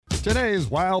Today's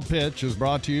Wild Pitch is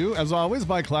brought to you, as always,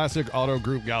 by Classic Auto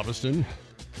Group Galveston.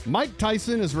 Mike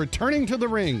Tyson is returning to the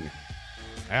ring.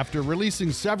 After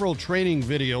releasing several training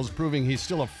videos proving he's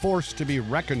still a force to be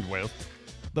reckoned with,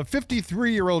 the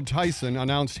 53-year-old Tyson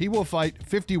announced he will fight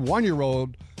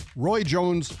 51-year-old Roy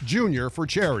Jones Jr. for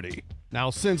charity.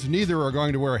 Now, since neither are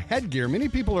going to wear headgear, many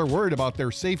people are worried about their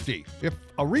safety. If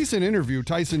a recent interview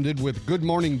Tyson did with Good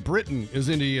Morning Britain is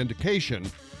any indication,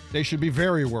 they should be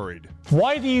very worried.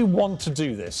 Why do you want to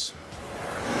do this?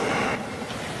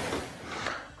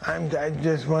 I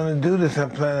just want to do this. I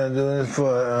plan on doing this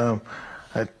for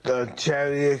a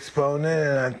charity exponent,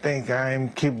 and I think I'm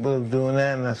capable of doing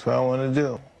that, and that's what I want to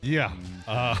do. Yeah.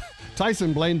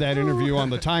 Tyson blamed that interview on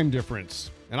the time difference.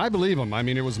 And I believe him. I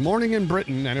mean, it was morning in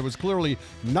Britain, and it was clearly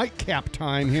nightcap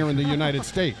time here in the United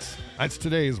States. That's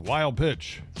today's Wild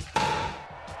Pitch.